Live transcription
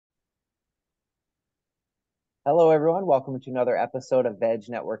Hello, everyone. Welcome to another episode of Veg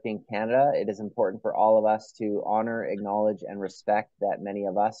Networking Canada. It is important for all of us to honor, acknowledge, and respect that many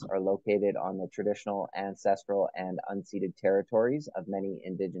of us are located on the traditional, ancestral, and unceded territories of many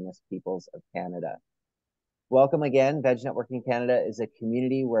Indigenous peoples of Canada. Welcome again. Veg Networking Canada is a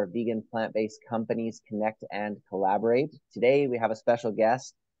community where vegan plant-based companies connect and collaborate. Today, we have a special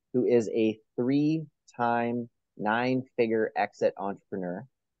guest who is a three-time nine-figure exit entrepreneur,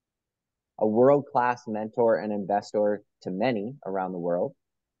 a world-class mentor and investor to many around the world,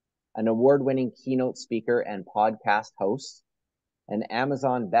 an award-winning keynote speaker and podcast host, an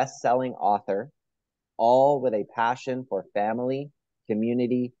Amazon best-selling author, all with a passion for family,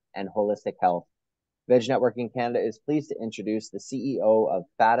 community, and holistic health. Veg Networking Canada is pleased to introduce the CEO of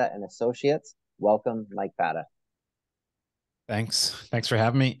Fata Associates. Welcome, Mike Fata. Thanks for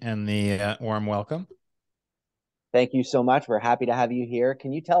having me and the warm welcome. Thank you so much. We're happy to have you here.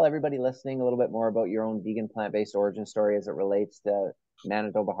 Can you tell everybody listening a little bit more about your own vegan plant-based origin story as it relates to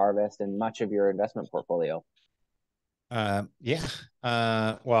Manitoba Harvest and much of your investment portfolio? Yeah.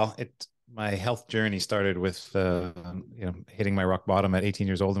 Well, my health journey started with hitting my rock bottom at 18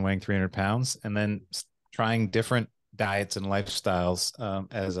 years old and weighing 300 pounds, and then trying different diets and lifestyles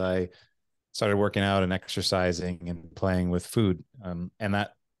as I started working out and exercising and playing with food, and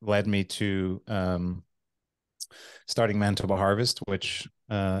that led me to starting Manitoba Harvest, which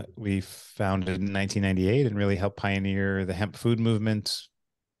we founded in 1998 and really helped pioneer the hemp food movement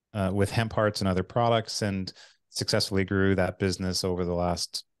with hemp hearts and other products, and successfully grew that business over the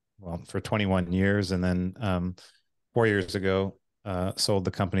last, for 21 years. And then 4 years ago, sold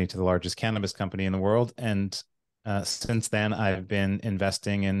the company to the largest cannabis company in the world. And since then, I've been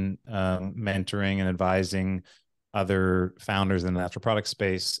investing in mentoring and advising other founders in the natural product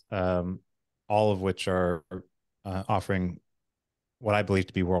space, all of which are offering what I believe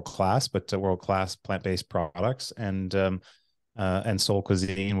to be world-class, but world-class plant-based products. And Soul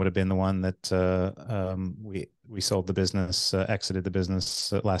Cuisine would have been the one that we sold the business, exited the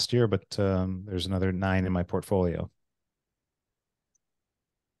business last year, but there's another 9 in my portfolio.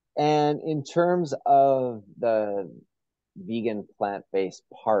 And in terms of the vegan plant-based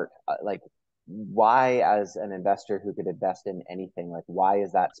part, like why, as an investor who could invest in anything, like why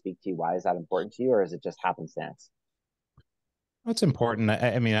does that speak to you? Why is that important to you, or is it just happenstance? That's important.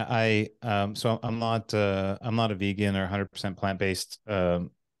 I mean, so I'm not a vegan or 100% plant-based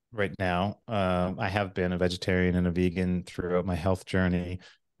right now. I have been a vegetarian and a vegan throughout my health journey.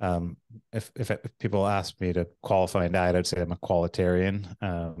 If people ask me to qualify a diet, I'd say I'm a qualitarian.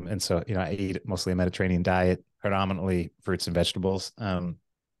 And so, I eat mostly a Mediterranean diet, predominantly fruits and vegetables,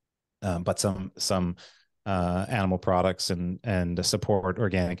 but some animal products and support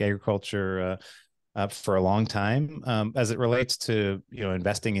organic agriculture for a long time. As it relates to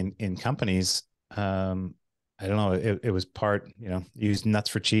investing in companies, I don't know. It was part, you used nuts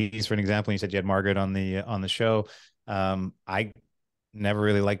for cheese for an example. You said you had Margaret on the show. I never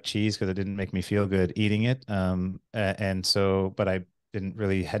really liked cheese because it didn't make me feel good eating it. And so, but I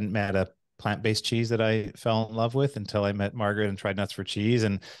hadn't met a plant-based cheese that I fell in love with until I met Margaret and tried nuts for cheese,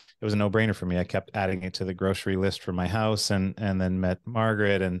 and it was a no-brainer for me. I kept adding it to the grocery list for my house, and then met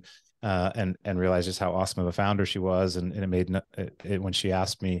Margaret and realized just how awesome of a founder she was, and it made it when she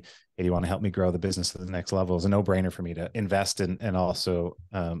asked me, "Hey, do you want to help me grow the business to the next level?" It was a no-brainer for me to invest in and also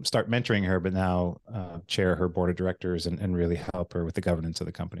start mentoring her, but now chair her board of directors and really help her with the governance of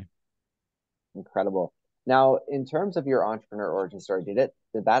the company. Incredible. Now, in terms of your entrepreneur origin story, did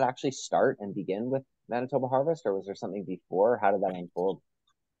that actually start and begin with Manitoba Harvest, or was there something before? How did that unfold?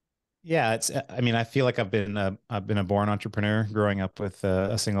 Yeah, I mean, I feel like I've been a born entrepreneur growing up with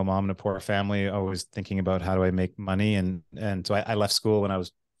a single mom and a poor family, always thinking about how do I make money. And so I left school when I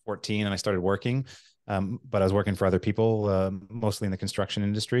was 14 and I started working. But I was working for other people, mostly in the construction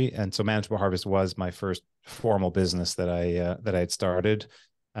industry. And so Manitoba Harvest was my first formal business that I had started.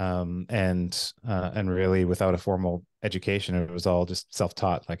 And really without a formal education, it was all just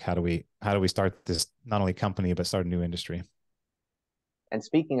self-taught. Like how do we start this not only company, but start a new industry? And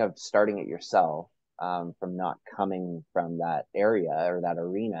speaking of starting it yourself, from not coming from that area or that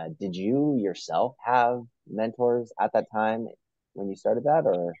arena, did you yourself have mentors at that time when you started that,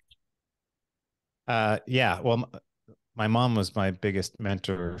 or? Yeah. Well, my mom was my biggest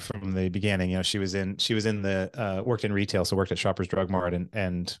mentor from the beginning. She was in the worked in retail, so worked at Shoppers Drug Mart,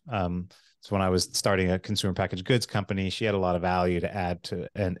 and so when I was starting a consumer packaged goods company, she had a lot of value to add to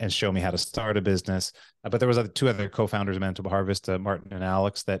and show me how to start a business. But there was two other co-founders of Manitoba Harvest, Martin and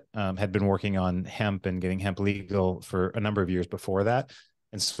Alex, that had been working on hemp and getting hemp legal for a number of years before that.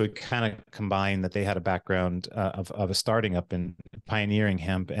 And so we kind of combined that they had a background of a starting up in pioneering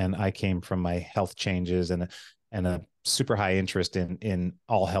hemp, and I came from my health changes and a super high interest in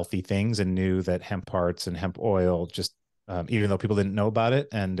all healthy things, and knew that hemp parts and hemp oil just even though people didn't know about it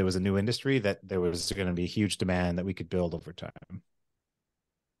and it was a new industry, that there was going to be a huge demand that we could build over time.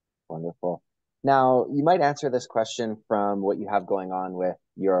 Wonderful. Now, you might answer this question from what you have going on with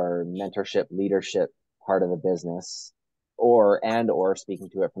your mentorship leadership part of the business, or speaking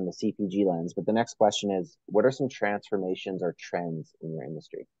to it from the CPG lens. But the next question is, what are some transformations or trends in your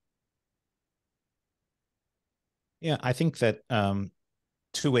industry? Yeah, I think that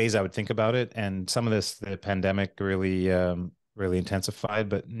two ways I would think about it, and some of this the pandemic really intensified.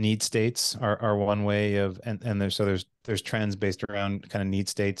 But need states are one way of, and there's trends based around kind of need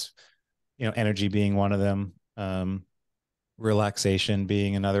states. Energy being one of them, relaxation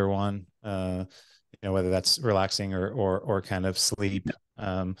being another one. Whether that's relaxing or kind of sleep.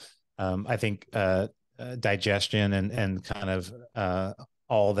 I think digestion and kind of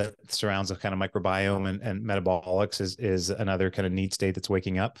all that surrounds the kind of microbiome and metabolics is another kind of need state that's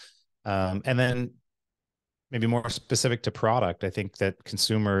waking up. And then maybe more specific to product, I think that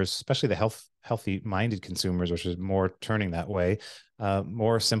consumers, especially the healthy minded consumers, which is more turning that way,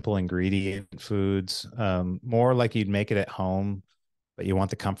 more simple ingredient foods, more like you'd make it at home, but you want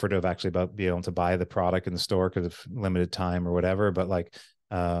the comfort of actually about being able to buy the product in the store because of limited time or whatever. But like,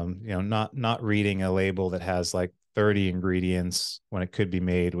 not reading a label that has like 30 ingredients when it could be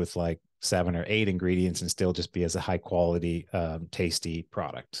made with like 7 or 8 ingredients and still just be as a high quality, tasty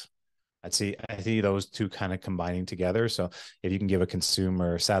product. I see those two kind of combining together. So if you can give a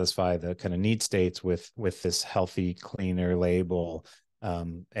consumer, satisfy the kind of need states with this healthy, cleaner label,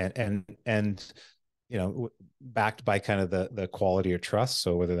 and backed by kind of the quality or trust.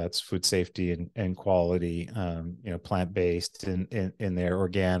 So whether that's food safety and quality, plant based in their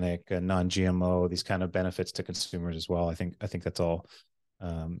organic and non-GMO, these kind of benefits to consumers as well. I think that's all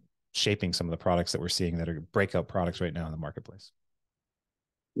shaping some of the products that we're seeing that are breakout products right now in the marketplace.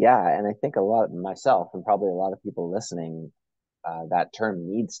 Yeah, and I think a lot myself and probably a lot of people listening, that term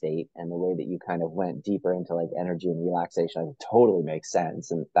need state and the way that you kind of went deeper into like energy and relaxation totally makes sense.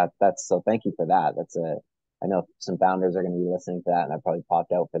 And that's so thank you for that. I know some founders are going to be listening to that and I probably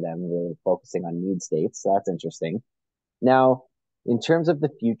popped out for them really focusing on need states. So that's interesting. Now, in terms of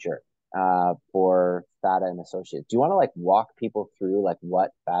the future, for Fata and Associates, do you want to like walk people through like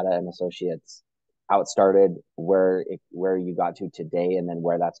what Fata and Associates, how it started, where you got to today, and then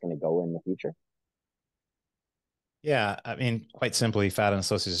where that's going to go in the future? Yeah, I mean, quite simply, Fat and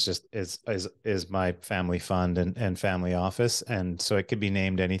Associates is just is my family fund and family office, and so it could be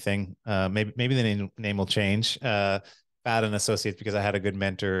named anything. Maybe the name will change. Fat and Associates because I had a good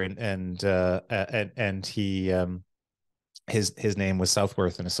mentor and he his name was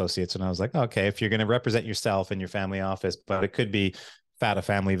Southworth and Associates, and I was like, okay, if you're going to represent yourself and your family office, but it could be Fata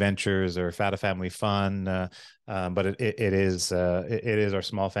Family Ventures or Fata Family Fun, but it is our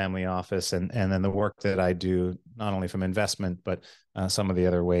small family office, and then the work that I do not only from investment, but some of the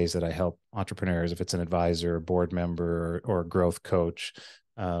other ways that I help entrepreneurs, if it's an advisor, board member, or growth coach.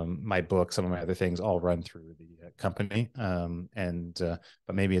 My book, some of my other things, all run through the company,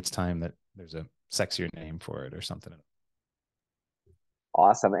 but maybe it's time that there's a sexier name for it or something.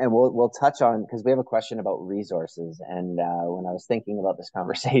 Awesome. And we'll touch on because we have a question about resources. And when I was thinking about this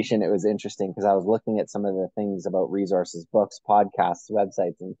conversation, it was interesting because I was looking at some of the things about resources, books, podcasts,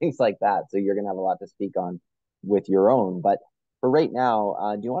 websites, and things like that. So you're going to have a lot to speak on with your own. But for right now,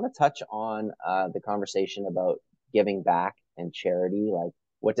 do you want to touch on the conversation about giving back and charity? Like,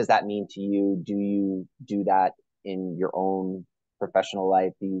 what does that mean to you? Do you do that in your own professional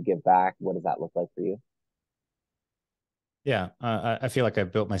life? Do you give back? What does that look like for you? Yeah, I feel like I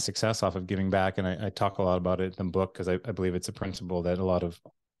built my success off of giving back, and I talk a lot about it in the book because I believe it's a principle that a lot of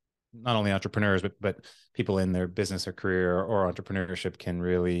not only entrepreneurs but people in their business or career or entrepreneurship can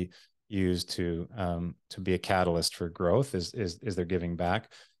really use to be a catalyst for growth is their giving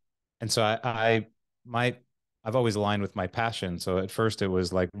back. And so I've always aligned with my passion. So at first it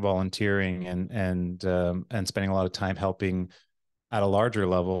was like volunteering and spending a lot of time helping at a larger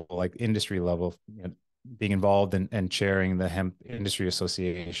level, like industry level, being involved and chairing the Hemp Industry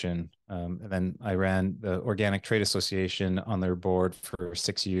Association. And then I ran the Organic Trade Association on their board for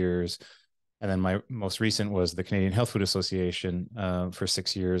 6 years. And then my most recent was the Canadian Health Food Association for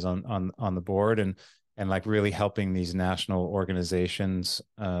 6 years on the board, and like really helping these national organizations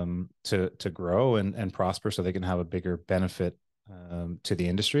to grow and prosper so they can have a bigger benefit to the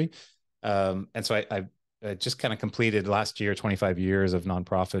industry. And so just kind of completed last year 25 years of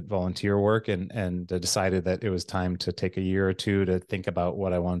nonprofit volunteer work, and decided that it was time to take a year or two to think about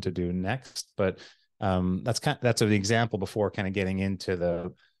what I wanted to do next. But that's an example before kind of getting into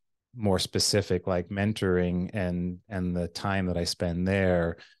the more specific, like mentoring and the time that I spend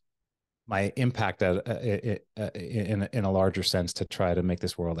there, my impact in a larger sense to try to make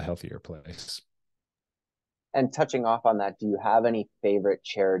this world a healthier place. And touching off on that, do you have any favorite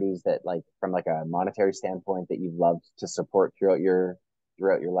charities that, like, from like a monetary standpoint, that you've loved to support throughout your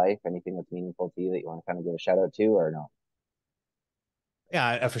life? Anything that's meaningful to you that you want to kind of give a shout out to, or no?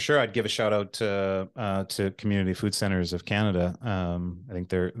 Yeah, for sure. I'd give a shout out to Community Food Centers of Canada. I think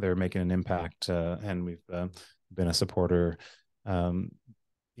they're making an impact, and we've been a supporter. Um,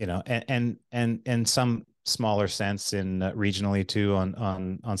 and some smaller sense in regionally too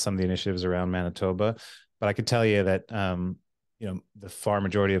on some of the initiatives around Manitoba. But I could tell you that the far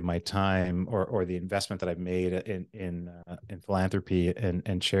majority of my time or the investment that I've made in philanthropy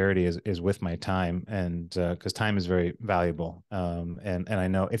and charity is with my time, and because time is very valuable, and I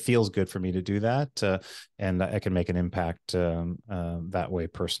know it feels good for me to do that, and I can make an impact that way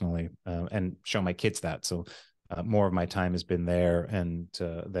personally, and show my kids that. So more of my time has been there, and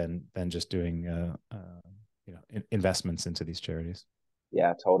than just doing investments into these charities.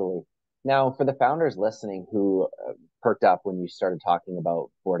 Yeah, totally. Now, for the founders listening who perked up when you started talking about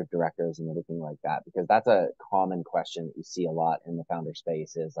board of directors and everything like that, because that's a common question that you see a lot in the founder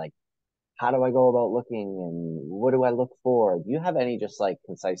space is like, how do I go about looking and what do I look for? Do you have any just like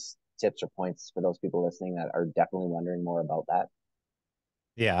concise tips or points for those people listening that are definitely wondering more about that?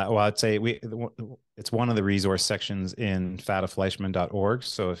 Yeah, well, I'd say it's one of the resource sections in fatafleischman.org.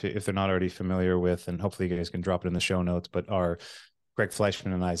 So if they're not already familiar with, and hopefully you guys can drop it in the show notes, but our Greg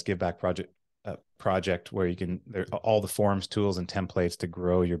Fleischman and I's Give Back project where you can, all the forms, tools, and templates to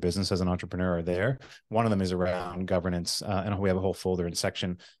grow your business as an entrepreneur are there. One of them is around governance, and we have a whole folder and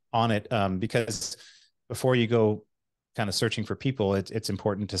section on it, because before you go kind of searching for people, it's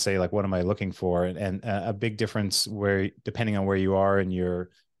important to say, like, what am I looking for? And a big difference where, depending on where you are in your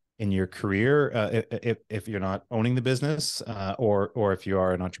career, if you're not owning the business, or if you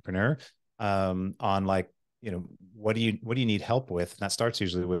are an entrepreneur, on like, what do you need help with? And that starts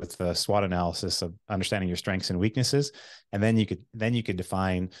usually with a SWOT analysis of understanding your strengths and weaknesses, and then you could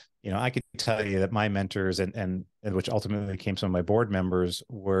define. I could tell you that my mentors and which ultimately became some of my board members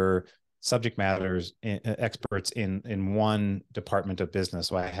were subject matters experts in one department of business.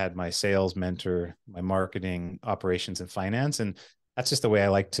 So I had my sales mentor, my marketing, operations, and finance, and that's just the way I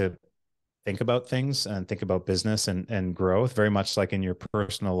like to think about things and think about business and growth. Very much like in your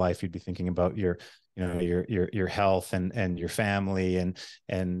personal life, you'd be thinking about your health and your family and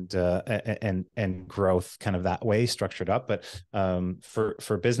growth, kind of that way structured up. But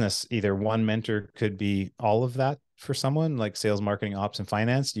for business, either one mentor could be all of that. For someone like sales, marketing, ops, and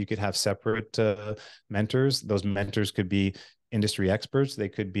finance, you could have separate mentors. Those mentors could be industry experts. They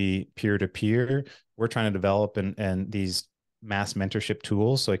could be peer to peer. We're trying to develop and these mass mentorship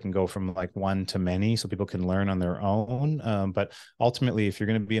tools so it can go from like one to many, so people can learn on their own. But ultimately, if you're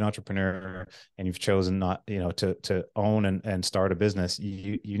going to be an entrepreneur and you've chosen not to own and start a business,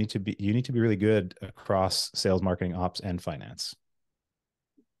 you need to be really good across sales, marketing, ops, and finance.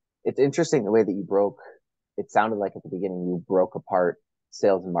 It's interesting the way that you broke, it sounded like at the beginning you broke apart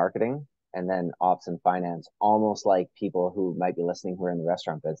sales and marketing and then ops and finance, almost like people who might be listening who are in the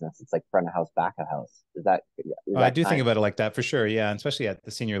restaurant business. It's like front of house, back of house. Is I that do think kind? about it like that for sure. Yeah. And especially at the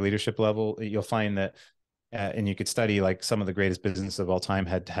senior leadership level, you'll find that, and you could study like some of the greatest businesses of all time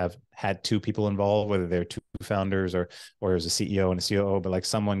have had two people involved, whether they're two founders or as a CEO and a COO, but like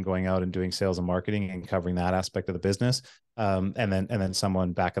someone going out and doing sales and marketing and covering that aspect of the business. And then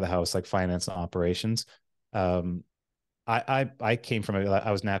someone back of the house, like finance and operations. Um, I came from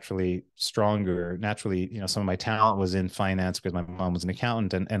I was naturally stronger. Naturally, some of my talent was in finance because my mom was an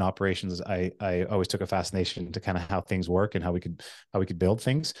accountant, and operations. I always took a fascination to kind of how things work and how we could build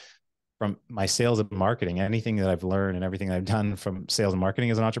things. From my sales and marketing, anything that I've learned and everything I've done from sales and marketing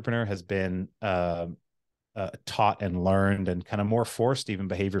as an entrepreneur has been taught and learned, and kind of more forced even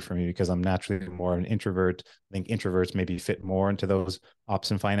behavior for me because I'm naturally more an introvert. I think introverts maybe fit more into those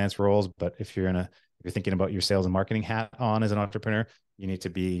ops and finance roles. But if you're thinking about your sales and marketing hat on as an entrepreneur, you need to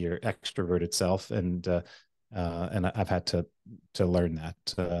be your extroverted self. And I've had to learn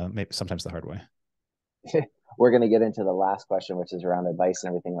that, maybe sometimes the hard way. We're going to get into the last question, which is around advice and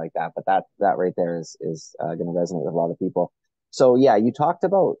everything like that. But that right there is going to resonate with a lot of people. So yeah, you talked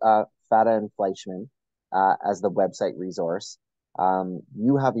about Fata and Fleischman as the website resource.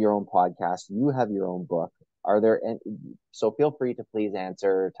 You have your own podcast. You have your own book. are there, so feel free to please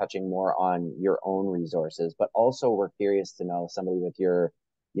answer touching more on your own resources, but also we're curious to know somebody with your,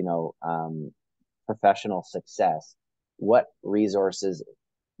 you know, professional success, what resources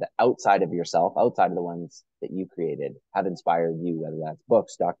that outside of yourself, outside of the ones that you created, have inspired you, whether that's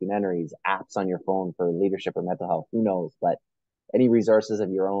books, documentaries, apps on your phone for leadership or mental health, who knows? But any resources of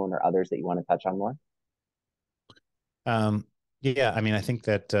your own or others that you want to touch on more? Yeah, I mean, I think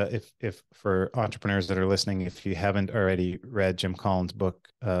that if for entrepreneurs that are listening, if you haven't already read Jim Collins' book,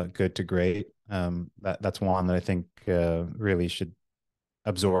 Good to Great, that's one that I think really should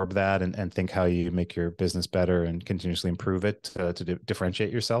absorb that and think how you make your business better and continuously improve it to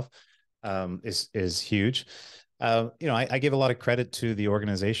differentiate yourself is huge. I give a lot of credit to the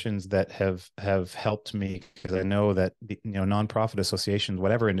organizations that have helped me because I know that nonprofit associations,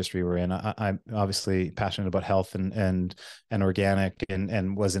 whatever industry we're in, I'm obviously passionate about health and organic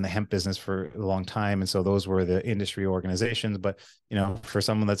and was in the hemp business for a long time, and so those were the industry organizations. But for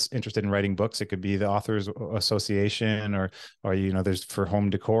someone that's interested in writing books, it could be the Authors Association or there's for home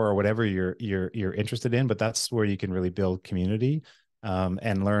decor or whatever you're interested in. But that's where you can really build community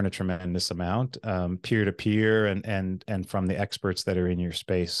and learn a tremendous amount peer to peer and from the experts that are in your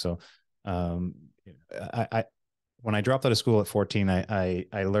space. So um, I when I dropped out of school at 14,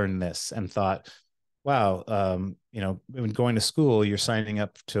 I learned this and thought, wow, when going to school, you're signing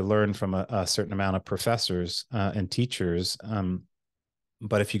up to learn from a certain amount of professors and teachers.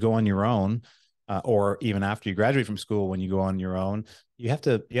 But if you go on your own, or even after you graduate from school, when you go on your own, you have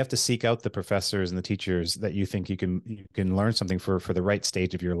to seek out the professors and the teachers that you think you can learn something for the right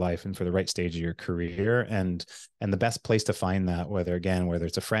stage of your life and for the right stage of your career. And the best place to find that, whether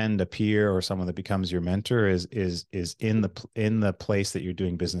it's a friend, a peer, or someone that becomes your mentor, is in the place that you're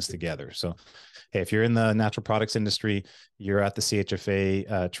doing business together. So hey, if you're in the natural products industry, you're at the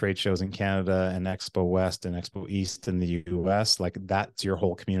CHFA trade shows in Canada and Expo West and Expo East in the US, like that's your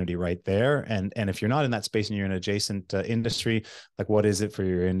whole community right there. And if you're not in that space and you're in an adjacent industry, like what is it for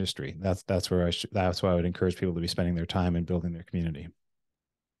your industry? That's why I would encourage people to be spending their time and building their community.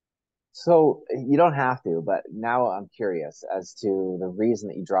 So you don't have to, but now I'm curious as to the reason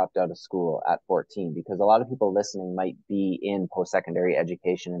that you dropped out of school at 14, because a lot of people listening might be in post-secondary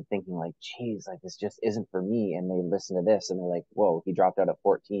education and thinking like, geez, like this just isn't for me. And they listen to this and they're like, whoa, he dropped out at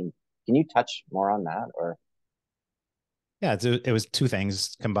 14. Can you touch more on that? Or Yeah, it was two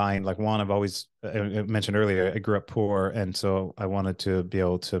things combined. Like one, I've always I mentioned earlier, I grew up poor, and so I wanted to be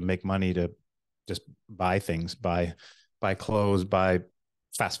able to make money to just buy things, buy clothes, buy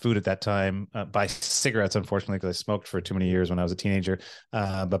fast food at that time, buy cigarettes, unfortunately, because I smoked for too many years when I was a teenager.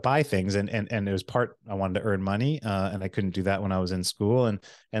 But buy things, and it was part I wanted to earn money, and I couldn't do that when I was in school. And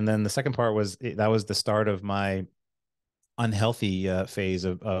then the second part was that was the start of my unhealthy phase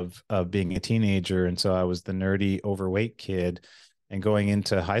of being a teenager, and so I was the nerdy, overweight kid. And going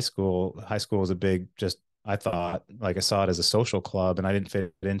into high school was a big just. I thought like I saw it as a social club, and I didn't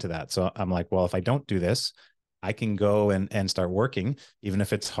fit into that. So I'm like, well, if I don't do this, I can go and start working, even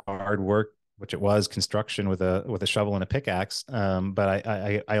if it's hard work, which it was construction with a shovel and a pickaxe. But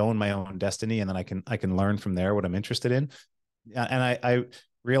I own my own destiny, and then I can learn from there what I'm interested in. And I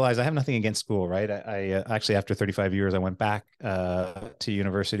realized I have nothing against school, right? I actually, after 35 years, I went back to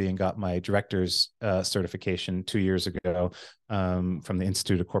university and got my director's certification 2 years ago from the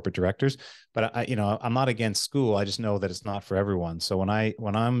Institute of Corporate Directors. But I'm not against school. I just know that it's not for everyone. So when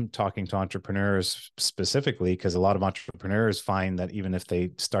I'm talking to entrepreneurs specifically, because a lot of entrepreneurs find that even if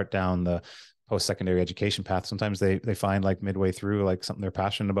they start down the post-secondary education path, sometimes they find like midway through like something they're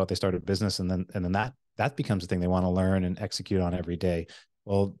passionate about, they start a business, and then that becomes the thing they want to learn and execute on every day.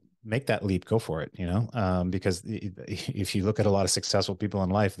 Well, make that leap, go for it, because if you look at a lot of successful people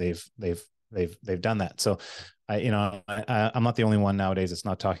in life, they've done that. So I'm not the only one nowadays. It's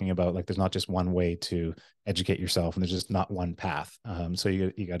not talking about like there's not just one way to educate yourself, and there's just not one path. So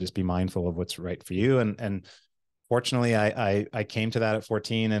you got to just be mindful of what's right for you. And fortunately, I came to that at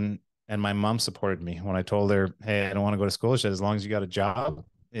 14, and my mom supported me when I told her, hey, I don't want to go to school. She said, as long as you got a job,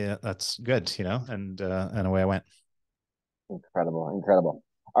 yeah, that's good, and away I went. incredible, incredible.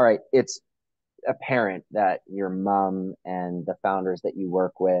 All right, it's apparent that your mom and the founders that you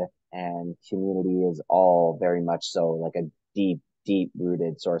work with and community is all very much so like a deep, deep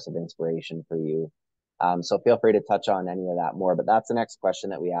rooted source of inspiration for you. So feel free to touch on any of that more. But that's the next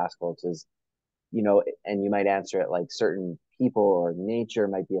question that we ask folks is, and you might answer it like certain people or nature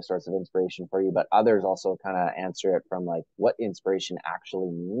might be a source of inspiration for you, but others also kind of answer it from like what inspiration actually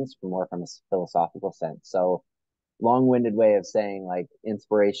means from more from a philosophical sense. So long-winded way of saying like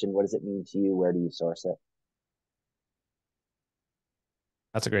inspiration, what does it mean to you? Where do you source it?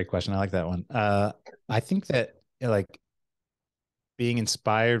 That's a great question. I like that one. I think that like being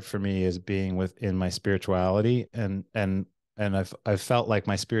inspired for me is being within my spirituality, and I've felt like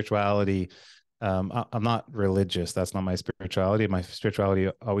my spirituality. I'm not religious. That's not my spirituality. My spirituality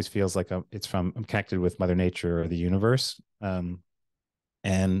always feels like I'm connected with Mother Nature or the universe.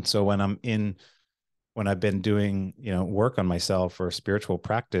 And so when I've been doing, work on myself or spiritual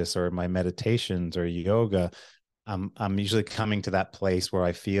practice or my meditations or yoga, I'm usually coming to that place where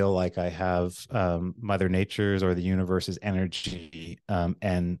I feel like I have Mother Nature's or the universe's energy,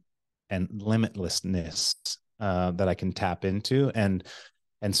 and limitlessness that I can tap into, and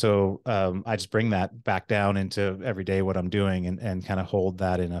so I just bring that back down into every day what I'm doing, and kind of hold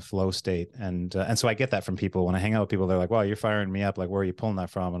that in a flow state. And so I get that from people when I hang out with people. They're like, "Wow, you're firing me up. Like, where are you pulling that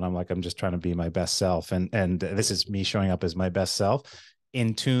from?" And I'm like, "I'm just trying to be my best self." And this is me showing up as my best self,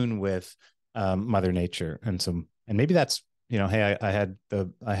 in tune with Mother Nature. And maybe that's, hey, I had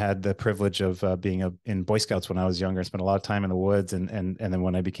the privilege of being in Boy Scouts when I was younger. I spent a lot of time in the woods, and then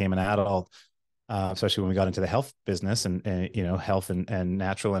when I became an adult, especially when we got into the health business, and health and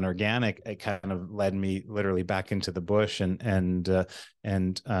natural and organic, it kind of led me literally back into the bush, and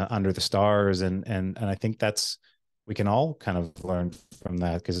under the stars, and I think that's, we can all kind of learn from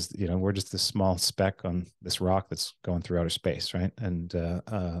that, because we're just this small speck on this rock that's going through outer space, right? And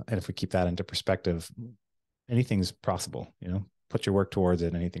if we keep that into perspective, anything's possible. Put your work towards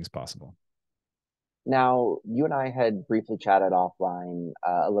it, anything's possible. Now, you and I had briefly chatted offline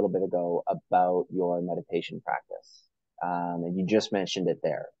a little bit ago about your meditation practice. And you just mentioned it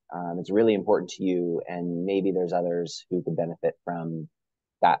there. It's really important to you, and maybe there's others who could benefit from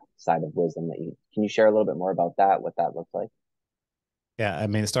that side of wisdom can you share a little bit more about that, what that looks like? Yeah, I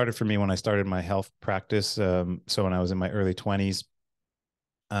mean, it started for me when I started my health practice. So when I was in my early 20s,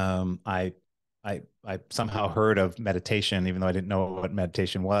 I somehow heard of meditation, even though I didn't know what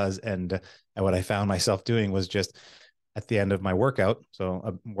meditation was, and what I found myself doing was just at the end of my workout. So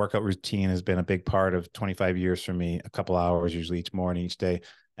a workout routine has been a big part of 25 years for me. A couple hours usually each morning, each day,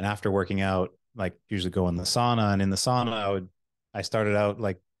 and after working out, like usually go in the sauna, and in the sauna, I started out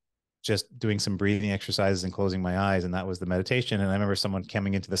like just doing some breathing exercises and closing my eyes, and that was the meditation. And I remember someone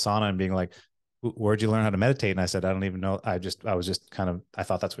coming into the sauna and being like, "Where'd you learn how to meditate?" And I said, "I don't even know. I was just kind of, I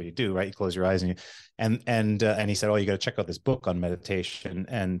thought that's what you do, right? You close your eyes, and he said, "Oh, you got to check out this book on meditation."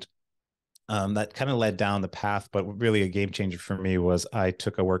 And that kind of led down the path. But really a game changer for me was I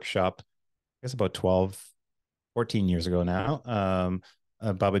took a workshop, I guess about 12, 14 years ago now,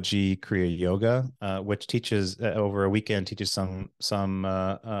 Babaji Kriya Yoga, which teaches over a weekend, teaches some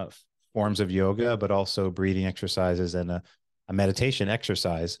forms of yoga, but also breathing exercises and a meditation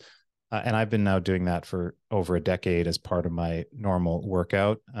exercise. And I've been now doing that for over a decade as part of my normal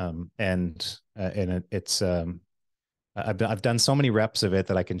workout. I've done so many reps of it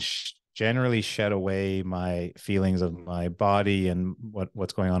that I can generally shed away my feelings of my body and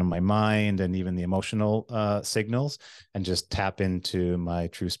what's going on in my mind, and even the emotional signals, and just tap into my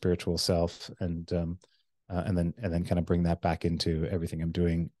true spiritual self, and then kind of bring that back into everything I'm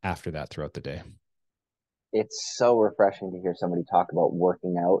doing after that throughout the day. It's so refreshing to hear somebody talk about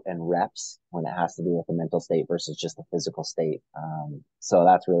working out and reps when it has to do with the mental state versus just the physical state. So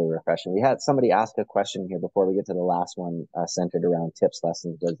that's really refreshing. We had somebody ask a question here before we get to the last one, centered around tips,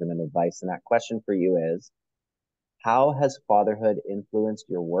 lessons, wisdom, and advice. And that question for you is, how has fatherhood influenced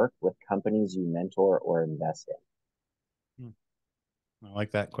your work with companies you mentor or invest in? I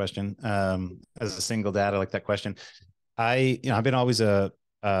like that question. As a single dad, I like that question. I've been always a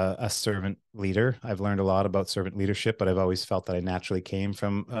servant leader. I've learned a lot about servant leadership, but I've always felt that I naturally came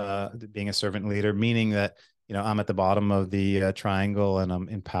from being a servant leader, meaning that I'm at the bottom of the triangle, and I'm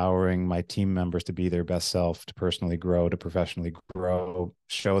empowering my team members to be their best self, to personally grow, to professionally grow,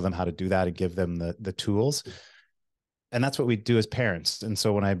 show them how to do that, and give them the tools. And that's what we do as parents. And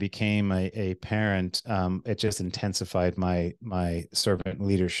so when I became a parent, it just intensified my servant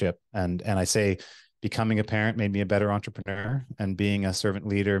leadership. And I say, becoming a parent made me a better entrepreneur, and being a servant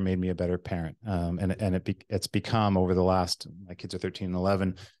leader made me a better parent. It's become, over the last, my kids are 13 and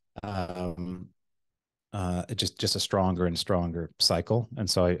 11, just a stronger and stronger cycle. And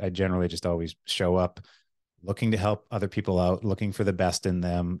so I generally just always show up looking to help other people out, looking for the best in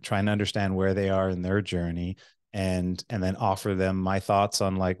them, trying to understand where they are in their journey, and then offer them my thoughts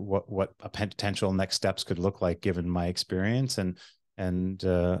on like what a potential next steps could look like given my experience. And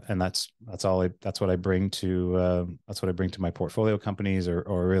that's what I bring to my portfolio companies,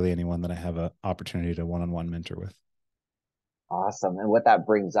 or really anyone that I have an opportunity to one-on-one mentor with. Awesome. And what that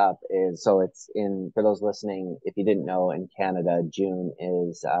brings up is, so it's in, for those listening, if you didn't know, in Canada, June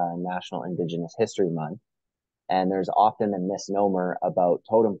is National Indigenous History Month. And there's often a misnomer about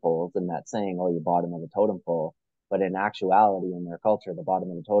totem poles and that saying, oh, you're bottom of the totem pole. But in actuality, in their culture, the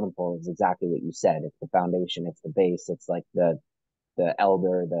bottom of the totem pole is exactly what you said. It's the foundation, it's the base, it's like the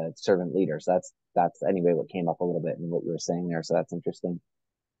elder, the servant leader. So that's anyway what came up a little bit in what you were saying there. So that's interesting.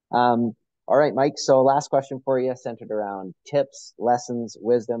 Um, all right, Mike. So last question for you, centered around tips, lessons,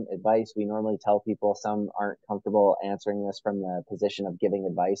 wisdom, advice. We normally tell people some aren't comfortable answering this from the position of giving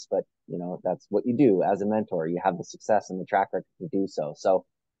advice, but that's what you do as a mentor. You have the success and the track record to do so. So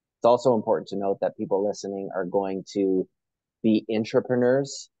it's also important to note that people listening are going to be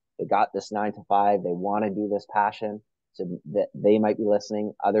entrepreneurs. They got this 9 to 5. They want to do this passion. So that they might be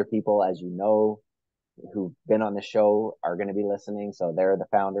listening. Other people, as you know, who've been on the show are going to be listening. So they're the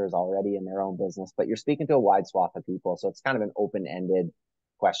founders already in their own business, but you're speaking to a wide swath of people. So it's kind of an open-ended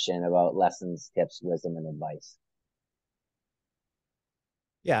question about lessons, tips, wisdom, and advice.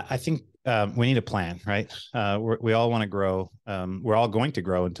 Yeah, I think we need a plan, right? We all want to grow. We're all going to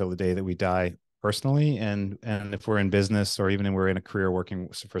grow until the day that we die personally, and if we're in business or even if we're in a career working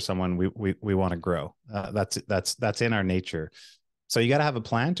for someone, we want to grow. That's in our nature. So you got to have a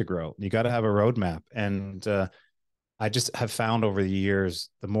plan to grow. You got to have a roadmap, and I just have found over the years,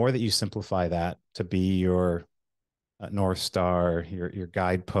 the more that you simplify that to be your North Star, your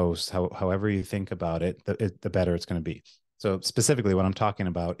guidepost, however you think about it, the better it's going to be. So specifically, what I'm talking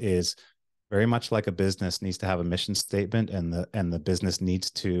about is very much like a business needs to have a mission statement, and the business needs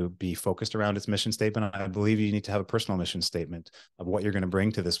to be focused around its mission statement. I believe you need to have a personal mission statement of what you're going to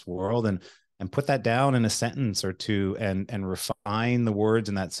bring to this world, and put that down in a sentence or two, and refine the words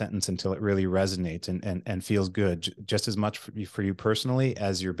in that sentence until it really resonates and feels good, just as much for you personally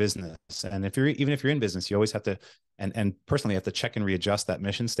as your business. And even if you're in business, you always have to and personally have to check and readjust that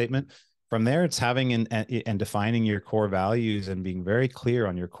mission statement. From there, it's having and defining your core values and being very clear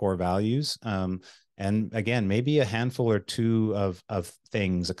on your core values. And again, maybe a handful or two of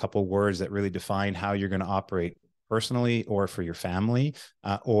things, a couple words that really define how you're going to operate personally or for your family,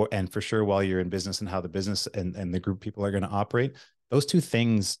 and for sure while you're in business, and how the business and the group of people are going to operate. Those two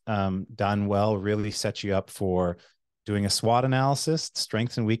things done well really set you up for doing a SWOT analysis,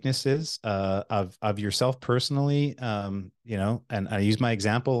 strengths and weaknesses of yourself personally. And I use my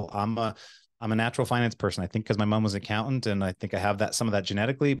example. I'm a natural finance person. I think because my mom was an accountant, and I think I have some of that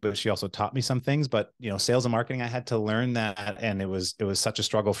genetically, but she also taught me some things. But sales and marketing, I had to learn that, and it was such a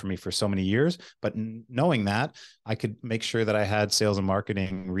struggle for me for so many years. But knowing that, I could make sure that I had sales and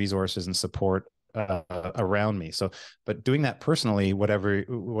marketing resources and support around me. So, but doing that personally, whatever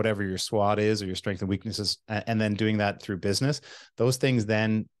your SWOT is or your strengths and weaknesses, and then doing that through business, those things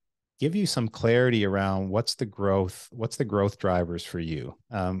then give you some clarity around what's the growth drivers for you,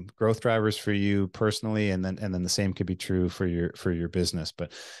 growth drivers for you personally, and then the same could be true for your business.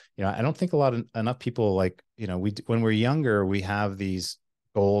 But I don't think enough people, like, when we're younger, we have these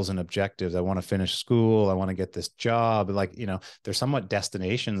goals and objectives. I want to finish school. I want to get this job. Like, they're somewhat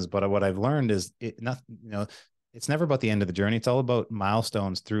destinations, but what I've learned is it's never about the end of the journey. It's all about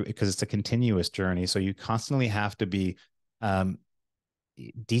milestones through, because it's a continuous journey. So you constantly have to be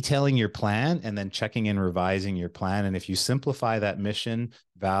detailing your plan and then checking and revising your plan. And if you simplify that mission,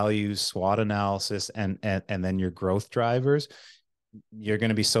 values, SWOT analysis, and then your growth drivers, you're going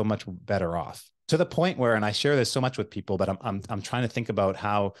to be so much better off, to the point where, and I share this so much with people, but I'm trying to think about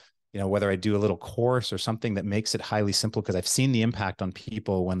how, whether I do a little course or something that makes it highly simple, because I've seen the impact on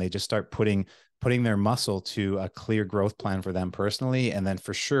people when they just start putting their muscle to a clear growth plan for them personally, and then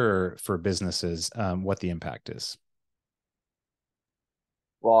for sure for businesses, what the impact is.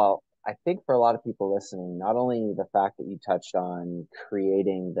 Well, I think for a lot of people listening, not only the fact that you touched on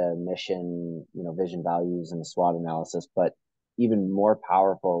creating the mission, vision, values, and the SWOT analysis, but even more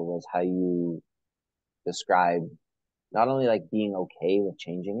powerful was how you described not only like being okay with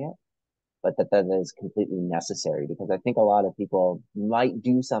changing it, but that is completely necessary. Because I think a lot of people might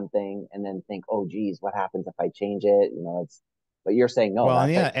do something and then think, oh, geez, what happens if I change it? But you're saying no, Well, and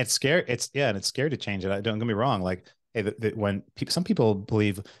that's yeah, like, it's scary. And it's scary to change it. Don't get me wrong. Like, hey, when some people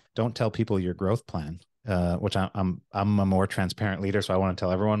believe, don't tell people your growth plan, which I'm a more transparent leader, so I want to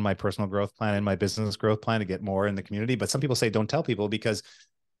tell everyone my personal growth plan and my business growth plan to get more in the community. But some people say don't tell people, because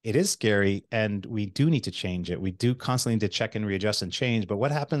it is scary, and we do need to change it. We do constantly need to check and readjust and change. But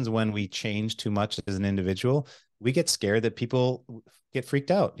what happens when we change too much as an individual? We get scared that people get freaked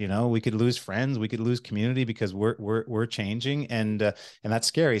out. We could lose friends, we could luse community, because we're changing, and that's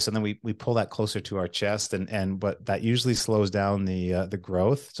scary. So then we pull that closer to our chest, but that usually slows down the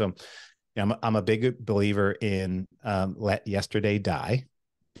growth. So I'm a big believer in let yesterday die,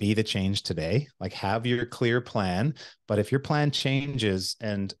 be the change today. Like, have your clear plan. But if your plan changes,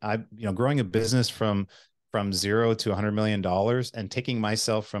 and growing a business from from 0 to $100 million and taking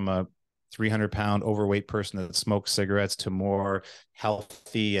myself from a 300-pound overweight person that smokes cigarettes to more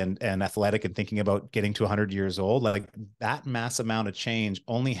healthy and athletic and thinking about getting to 100 years old. Like that mass amount of change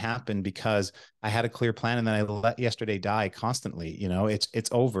only happened because I had a clear plan, and then I let yesterday die constantly. You know, it's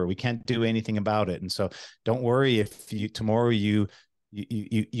over. We can't do anything about it. And so don't worry if tomorrow you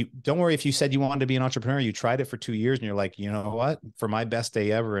don't worry if you said you wanted to be an entrepreneur, you tried it for 2 years and you're like, you know what, for my best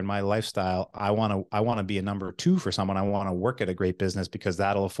day ever in my lifestyle, I want to be a number two for someone. I want to work at a great business because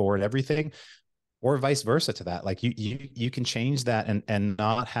that'll afford everything, or vice versa to that. Like you can change that and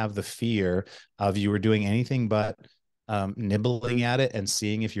not have the fear of you were doing anything but nibbling at it and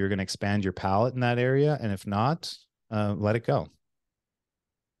seeing if you're going to expand your palate in that area. And if not, let it go.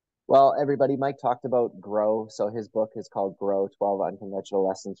 Well, everybody, Mike talked about Grow. So his book is called Grow 12 Unconventional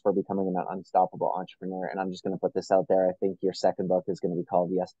Lessons for Becoming an Unstoppable Entrepreneur. And I'm just going to put this out there. I think your second book is going to be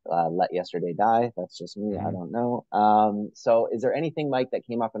called Let Yesterday Die. That's just me. I don't know. So is there anything, Mike, that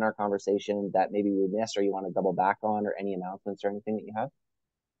came up in our conversation that maybe we missed or you want to double back on, or any announcements or anything that you have?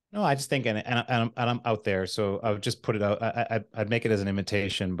 No, I just think, and I'm out there, so I would just put it out. I'd make it as an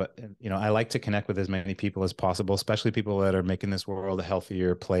invitation, but I like to connect with as many people as possible, especially people that are making this world a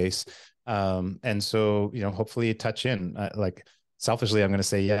healthier place. And so, hopefully you touch in. Like selfishly, I'm going to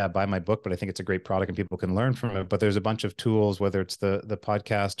say, yeah, buy my book, but I think it's a great product and people can learn from it. But there's a bunch of tools, whether it's the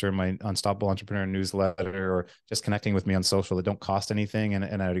podcast or my Unstoppable Entrepreneur newsletter, or just connecting with me on social, that don't cost anything.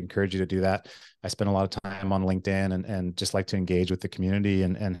 And I would encourage you to do that. I spend a lot of time on LinkedIn and just like to engage with the community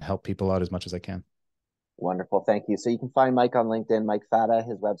and help people out as much as I can. Wonderful. Thank you. So you can find Mike on LinkedIn, Mike Fata.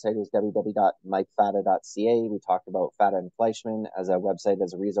 His website is www.mikefata.ca. We talked about Fata and Fleischman as a website,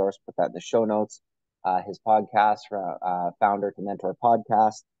 as a resource. Put that in the show notes. His podcast, Founder to Mentor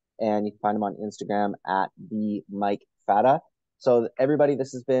podcast. And you can find him on Instagram at the Mike Fata. So everybody,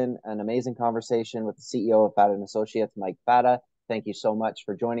 this has been an amazing conversation with the CEO of Fata Associates, Mike Fata. Thank you so much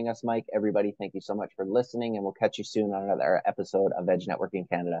for joining us, Mike. Everybody, thank you so much for listening, and we'll catch you soon on another episode of Veg Networking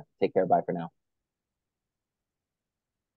Canada. Take care. Bye for now.